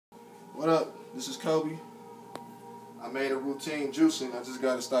What up? This is Kobe. I made a routine juicing. I just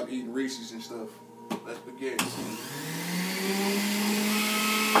gotta stop eating Reese's and stuff. Let's begin.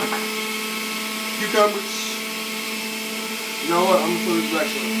 Cucumbers. You know what? I'm gonna put this back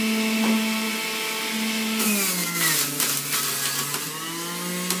on.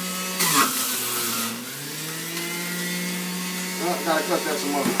 I gotta cut that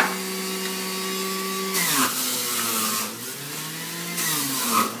some more.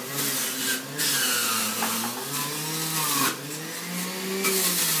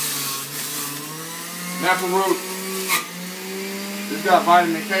 Napa root. It's got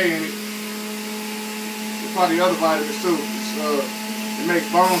vitamin K in it. There's probably other vitamins too. It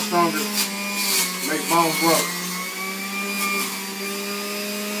makes bones stronger. It makes bones grow.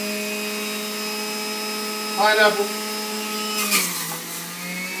 Pineapple.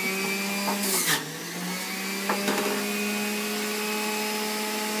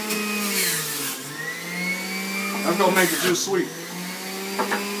 That's gonna make the juice sweet.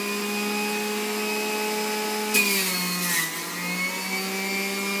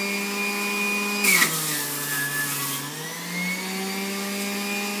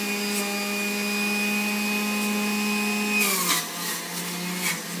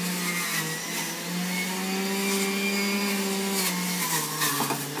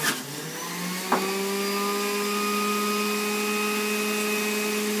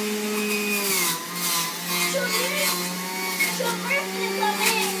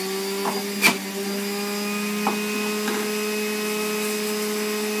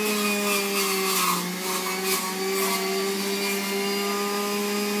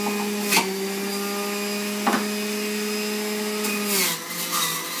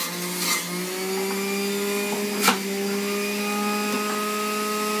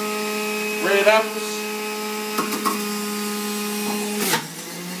 Red apples.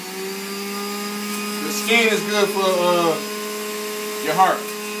 The skin is good for your heart.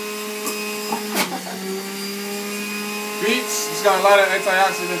 Beets, it's got a lot of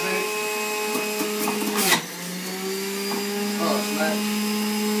antioxidants in it. Oh, snap.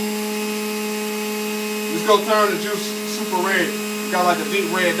 Let's go turn the juice super red. It's got like a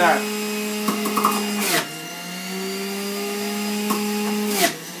deep red dye.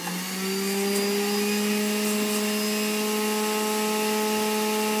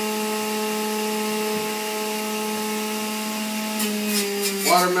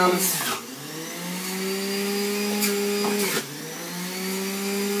 Watermelon.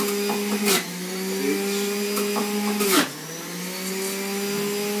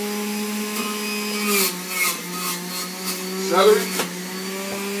 Celery.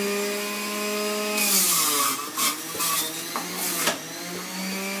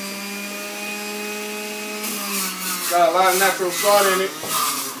 Got a lot of natural salt in it.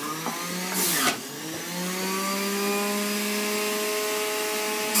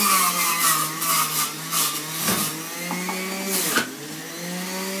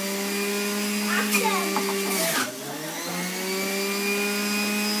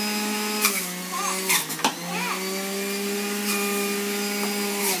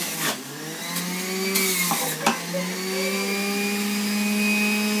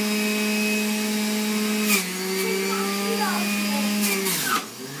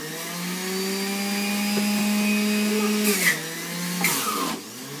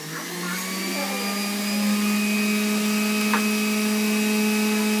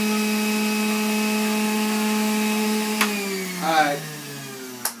 Alright,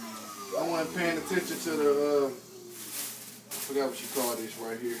 I wasn't paying attention to the, I forgot what you call this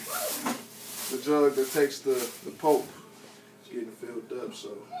right here. The jug that takes the pulp. It's getting filled up, so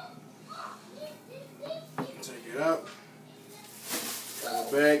take it out. Got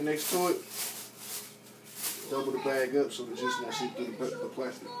a bag next to it. Double the bag up so the juice won't seep through the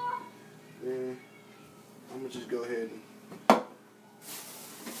plastic. Then I'm going to just go ahead and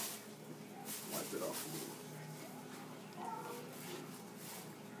wipe it off a little.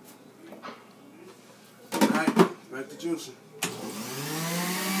 Back to juicing.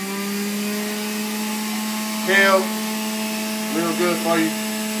 Kale, real good for you.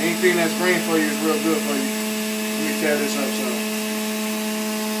 Anything that's green for you is real good for you. Let me tear this up some.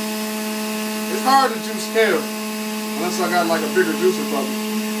 It's hard to juice kale, unless I got like a bigger juicer probably.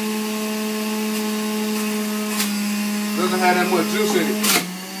 Doesn't have that much juice in it.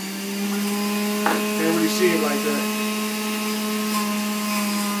 Can't really see it like that.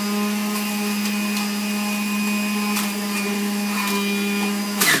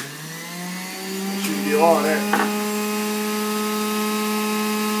 All that.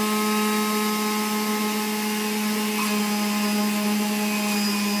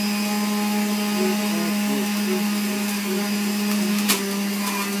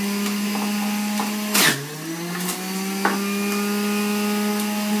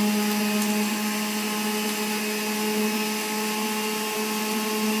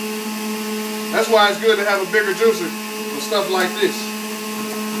 That's why it's good to have a bigger juicer for stuff like this.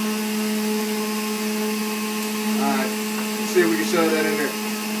 Alright, let's see if we can shove that in there.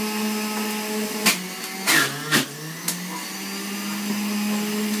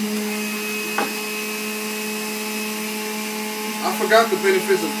 I forgot the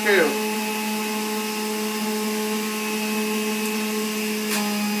benefits of kale.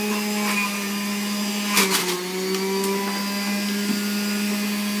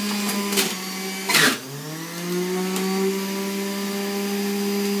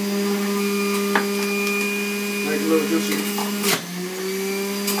 Make a little juicy.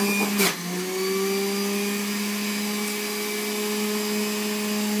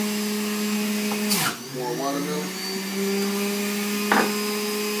 More watermelon.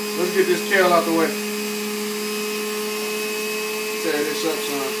 Let's get this kale out the way. Tear this up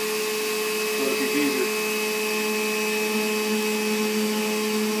some so it'll be easier.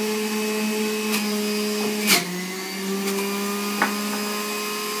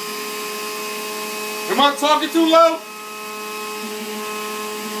 Am I talking too low?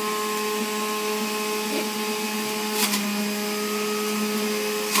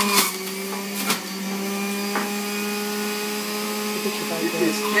 Get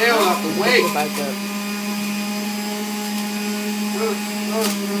this kale out the way. Back up.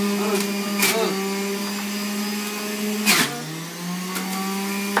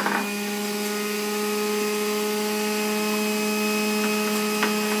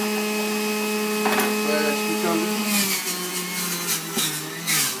 Fast cucumber.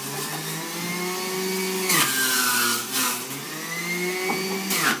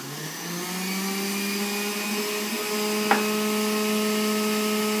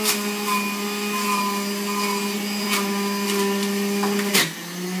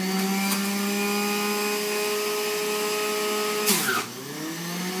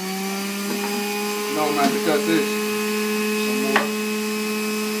 No, I'm going to have to cut this. Some more.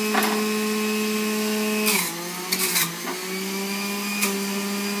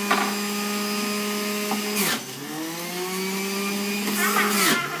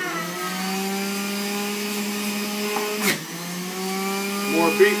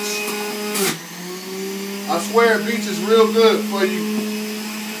 More beets. I swear beets is real good for you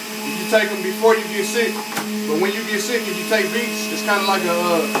if you take them before you get sick. But when you get sick, if you take beets, it's kind of like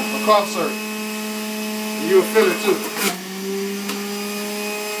a cough syrup. You'll feel it too.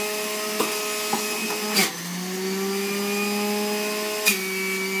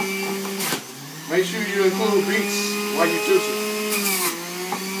 Make sure you include beets while you juice it.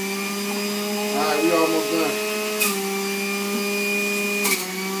 Alright, we almost done.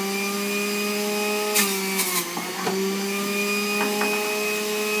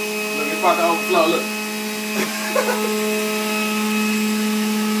 Look, it's about to overflow, look.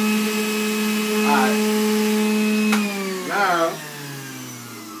 Alright. Now,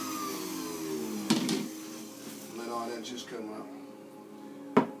 let all that juice come out.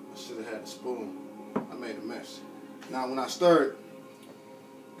 I should have had a spoon. I made a mess. Now, when I stir it,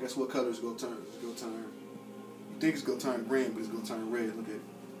 guess what color it's gonna turn? It's gonna turn. You think it's gonna turn green, but it's gonna turn red. Look at it,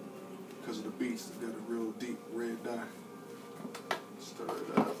 because of the beets. It's got a real deep red dye. Stir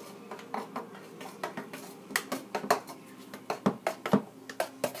it up.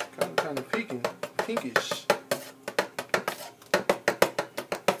 Kind of pinkish.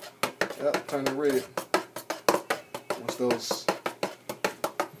 Yep, turning red. Once those,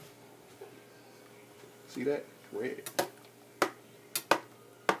 see that? Red.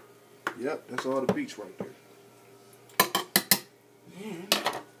 Yep, that's all the beets right there. And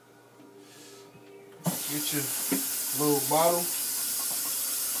get your little bottle.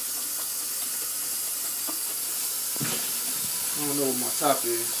 I don't know what my top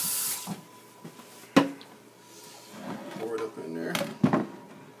is. Pour it up in there.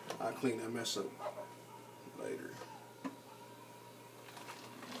 I'll clean that mess up later.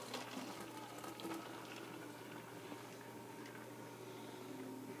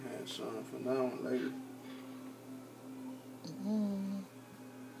 Had some for now and later.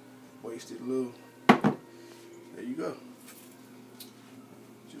 Wasted lube. There you go.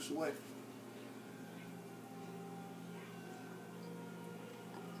 Juice away.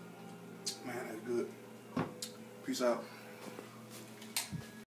 Man, that's good. Peace out.